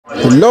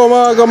Hello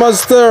mga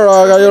kamaster,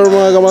 kayo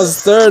mga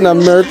kamaster, na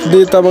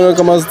birthday ta mga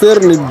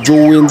kamaster, ni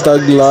Join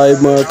tag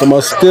live mga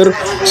kamaster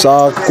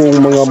sa akong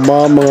mga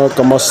mga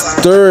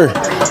kamaster.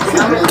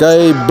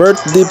 Kay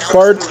birthday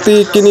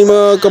party kini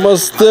mga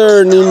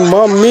kamaster ni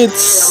Ma'am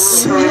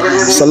Mitsi.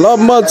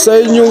 Salamat sa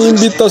inyong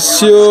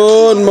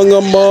imbitasyon mga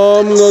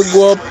ma'am nga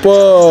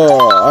gwapa.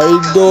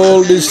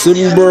 Idol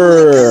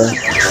December,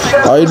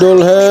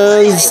 Idol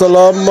Hands,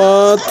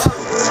 salamat.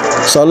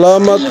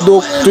 Salamat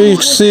Doc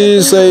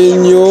Trixie sa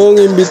inyong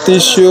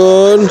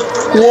invitation.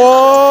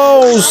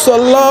 Wow,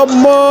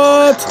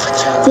 salamat.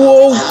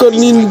 Wow,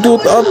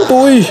 kanindot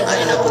atoy.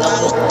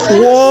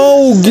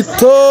 Wow,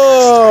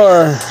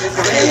 gitar.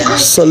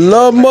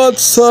 Salamat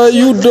sa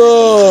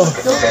yuda.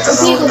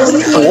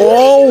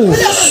 Wow,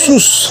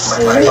 sus.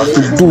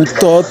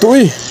 Duta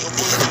atoy.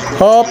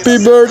 Happy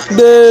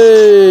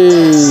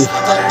birthday.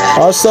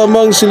 Asa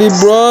mang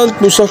celebrant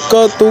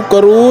musaka to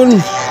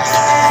karon.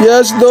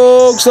 Yes,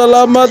 Dok.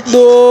 Salamat,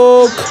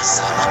 Dok.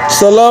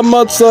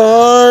 Salamat sa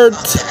heart.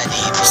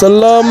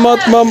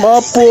 Salamat, Ma'am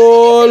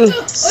Apple.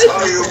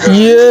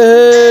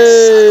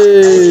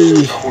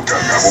 Yay!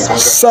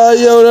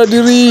 Sayaw na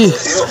diri.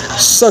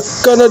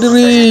 Saka na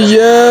diri.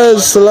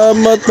 Yes.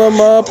 Salamat,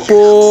 Ma'am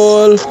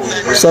Apple.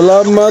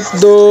 Salamat,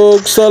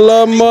 Dok.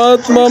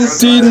 Salamat, Ma'am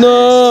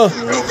Tina.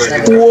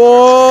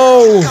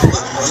 Wow!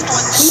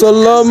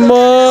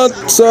 Salamat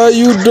sa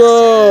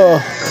yuda.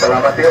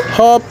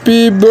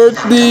 Happy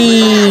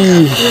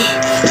birthday,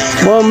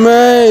 Ma'am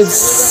Mates.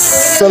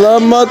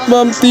 Salamat,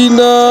 Ma'am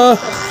Tina.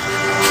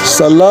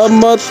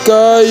 Salamat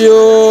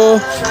kayo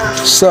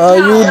sa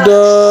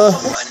ayuda.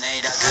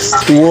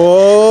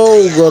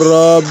 Wow,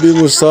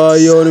 grabe mo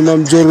sayo ni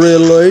Ma'am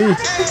Jorel.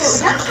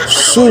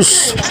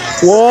 Sus.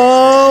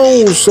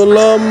 Wow,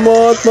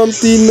 salamat, Ma'am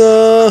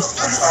Tina.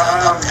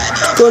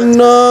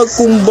 Kana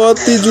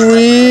kumbati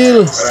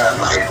Jorel.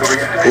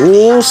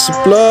 Oh, si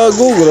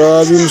Plago,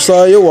 grabe mo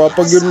sayo.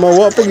 Wapag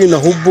yun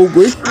nahubog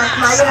eh.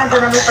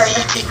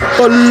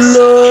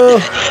 Hala,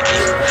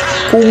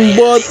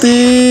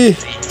 kumbati.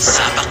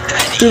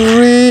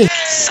 Tiri.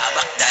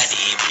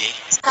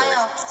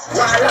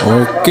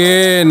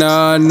 Okay,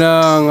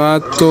 nanang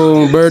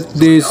atong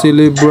birthday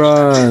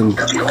celebrant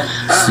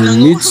si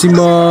Mitsi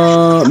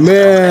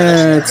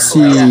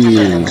Mitsi.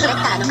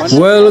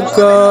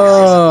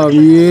 Welcome.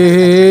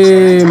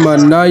 Yehey,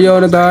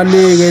 manayaw na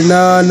tani kay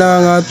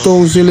nanang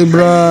atong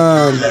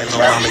celebrant.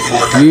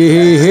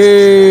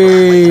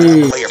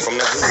 Yehey.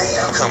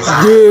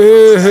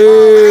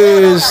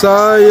 Yehey,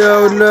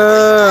 sayaw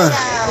na.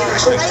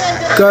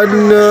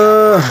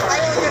 Kana.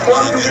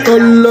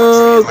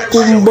 Allah,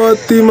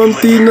 kumbati Ma'am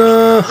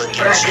Tina.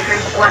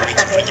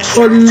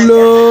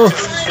 Allah,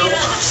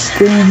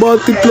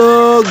 kumbati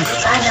plug.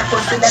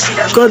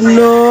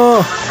 Kana.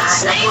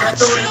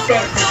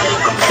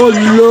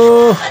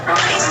 Allah,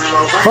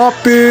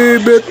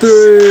 happy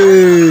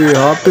birthday.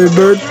 Happy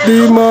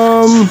birthday,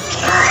 Ma'am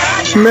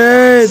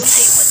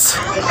Mates.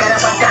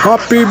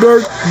 Happy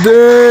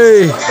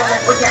birthday.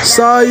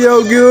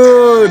 Sayaw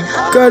good.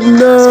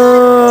 Kana.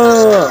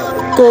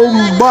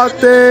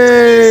 Kumbate.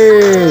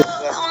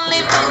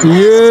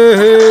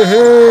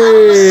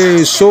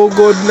 Yehey, so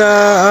good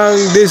na ang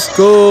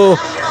disco.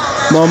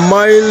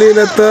 Mamaili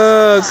na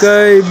ta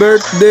kay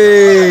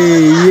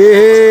birthday.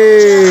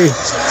 Yehey,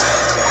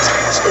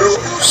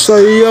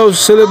 sayaw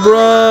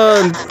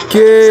celebrant.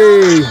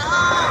 Kay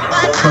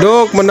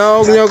Dok,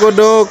 manaog niya ko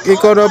Dok.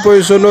 Ikaw na po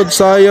sunod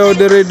sayaw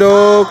diri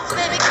Dok.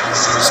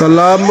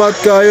 Salamat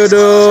kayo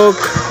Dok.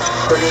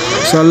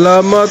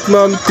 Salamat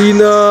Ma'am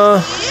Tina.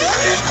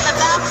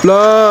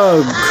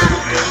 Plug,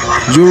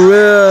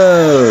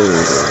 Jurel,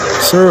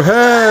 Sir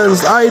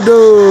Hans,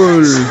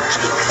 Idol,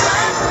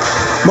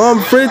 Mom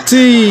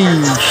Pretty,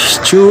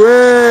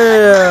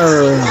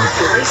 Jurel,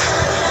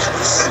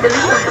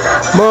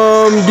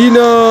 Mom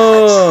Dina.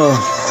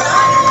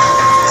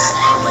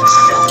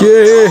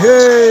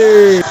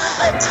 Yehey,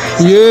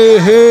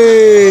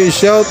 yehey,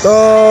 shout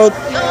out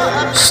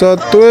sa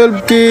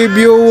 12K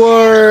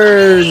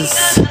viewers.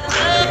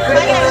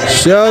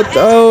 Shout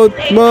out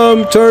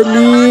Ma'am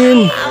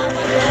Charlene,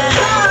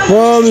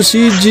 Ma'am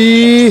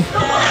CG,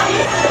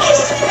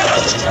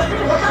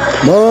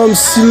 Ma'am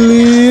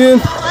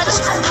Celine.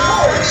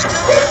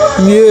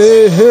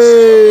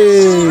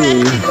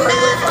 Yehey,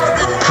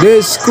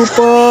 Desko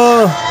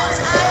pa.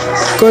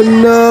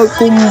 Kana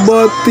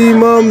kumbati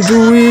Ma'am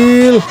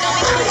Jewel.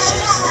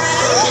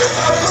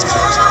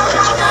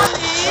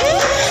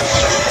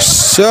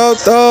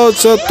 Shout out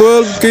sa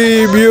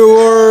 12K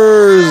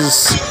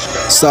viewers.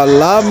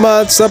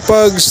 Salamat sa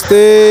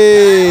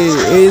pagstay.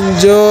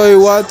 Enjoy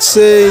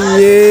watching.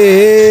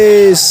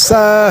 Yehey,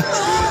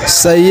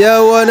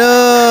 sayawan na.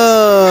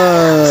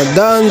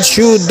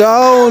 Dance you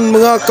down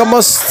mga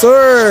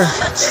kamaster.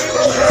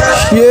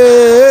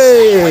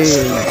 Yehey,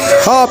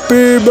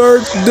 happy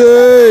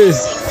birthday.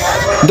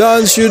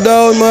 Dance you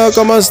down mga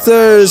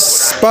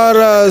kamasters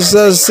para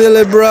sa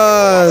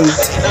celebrant.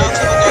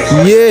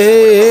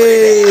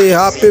 Yehey,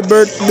 happy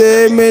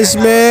birthday Miss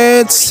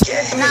Mets.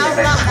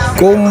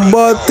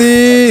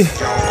 Kumbati.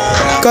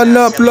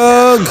 Kana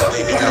plug.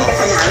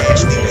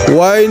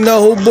 Why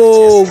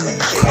nahubog?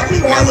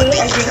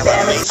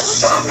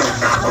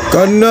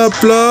 Kana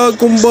plug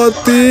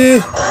kumbati.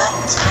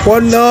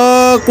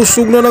 Wana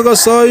kusog na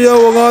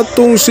nagasayaw ang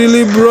atong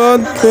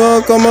celebrant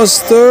mga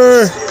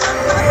kamaster.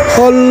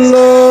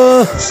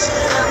 Hala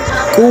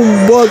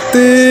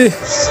kumbati.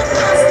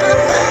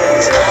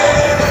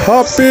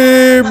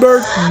 Happy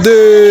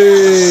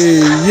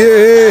birthday!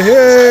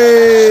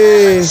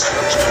 Yay!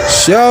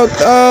 Shout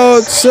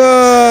out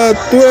sa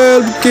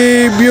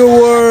 12K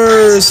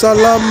viewers.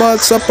 Salamat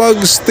sa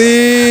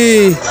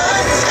pag-stay.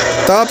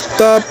 Tap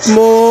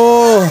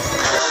mo.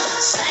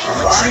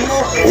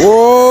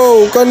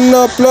 Wow,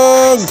 kana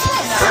plug.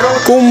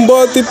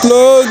 Kumbati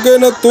plug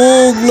ay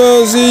natug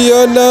na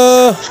siya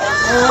na.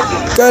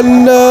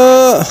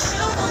 Kana.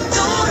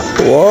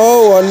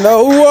 Wow,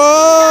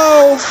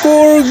 wow,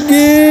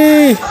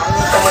 Corgi.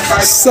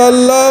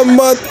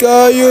 Salamat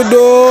kayo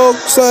dok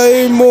sa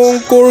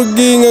imong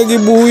Corgi nga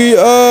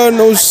gibuhian.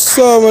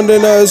 Usa man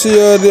na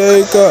siya di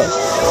ay ka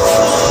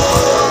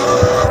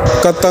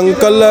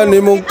katangkalan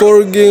imong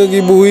Corgi nga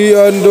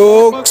gibuhian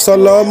dok.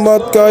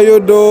 Salamat kayo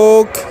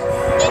dok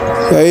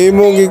sa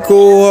imong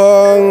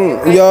gikuhang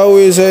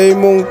yawi sa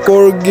imong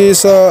Corgi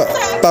sa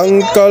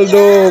tangkal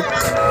dok.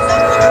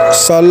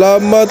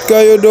 Salamat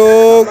kayo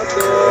dok.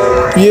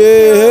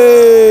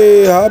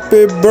 Yay!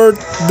 Happy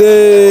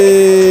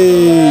birthday!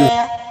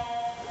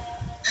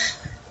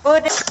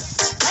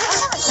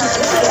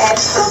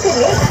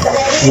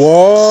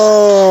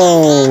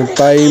 Wow!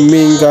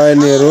 Timing ka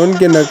ni ron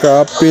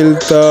kinaka-apil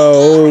ta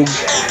og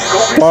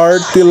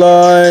party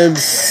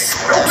lives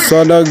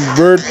sa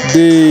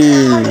nag-birthday.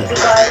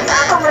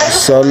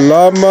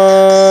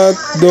 Salamat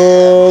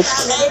Dok.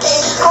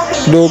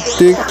 Dok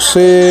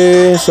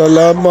Tiksi,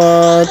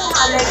 salamat.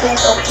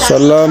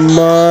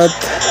 Salamat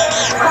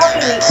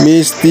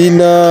Miss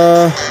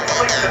Tina.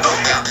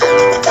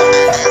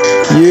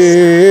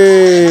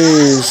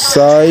 Yes,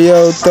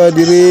 sayaw ta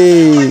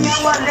diri.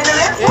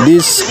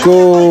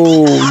 Disco.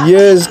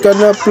 Yes,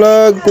 kana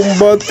plug,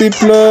 kumbati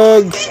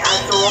plug.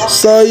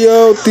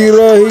 Sayaw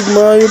tirahig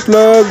mayo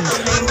plug.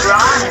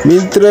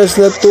 Mintras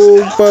na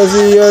tug pa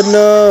siya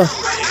na.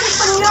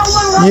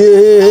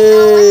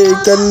 Yay,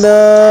 kana.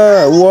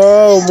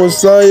 Wow,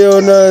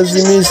 musayaw na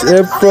si Miss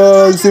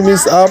Apple, si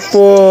Miss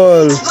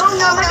Apple.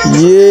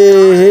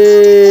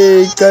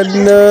 Yay,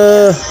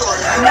 kana.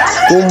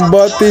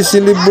 Kumbati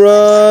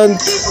celebrant.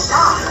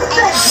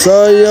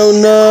 Sayaw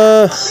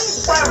na.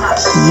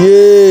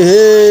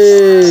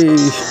 Yay.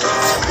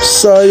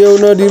 Sayaw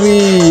na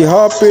diri.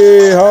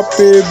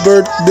 Happy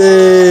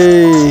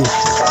birthday.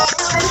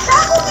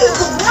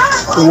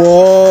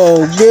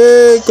 Wow,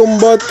 gay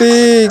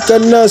kumbati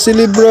kana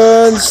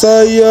celebrant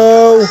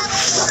sayaw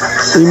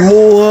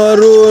imuha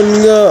ron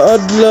nga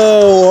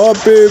adlaw.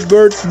 Happy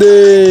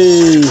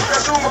birthday.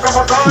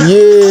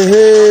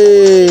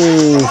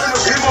 Yay.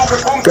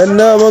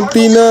 Kana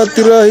magtina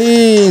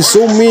tirahi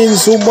sumin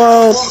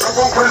sumat.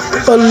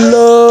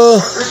 Allah.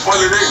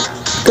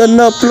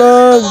 Kana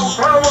plug.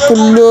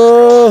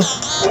 Allah.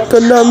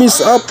 Kana Miss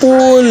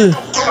Apple.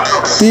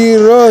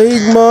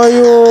 Tirahig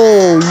mayo.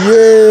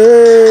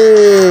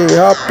 Yay!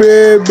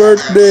 Happy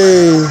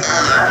birthday.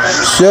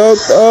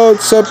 Shout out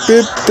sa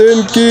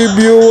 15K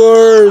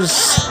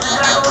viewers.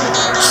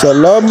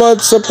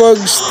 Salamat sa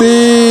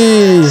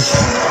pag-stay.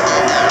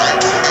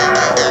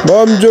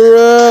 Ma'am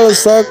Jorel,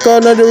 saka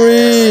na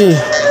diri.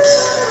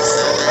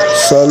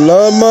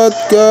 Salamat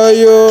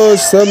kayo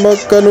sa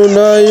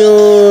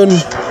makanunayon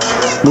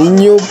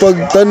ninyo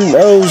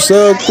pagtanaw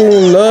sa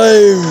akong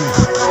live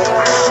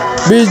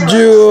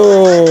video.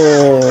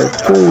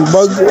 Kung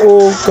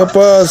bago ka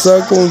pa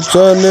sa akong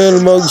channel,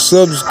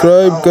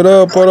 mag-subscribe ka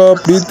na para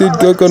updated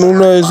ka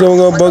kanunay sa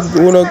mga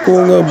bago na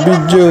kong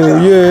video.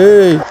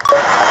 Yay!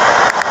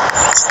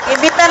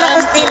 Ibita na ko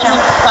din.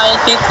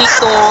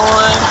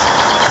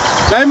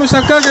 Kaya mo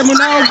saka, kaya mo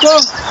naog ko.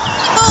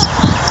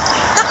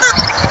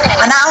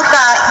 Manaog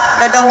ka,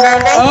 gadong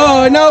girl eh.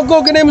 Oh, naog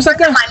ko, kaya mo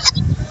saka.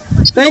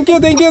 Thank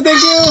you. Thank you.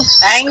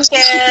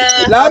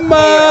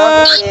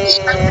 Salamat!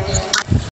 Okay.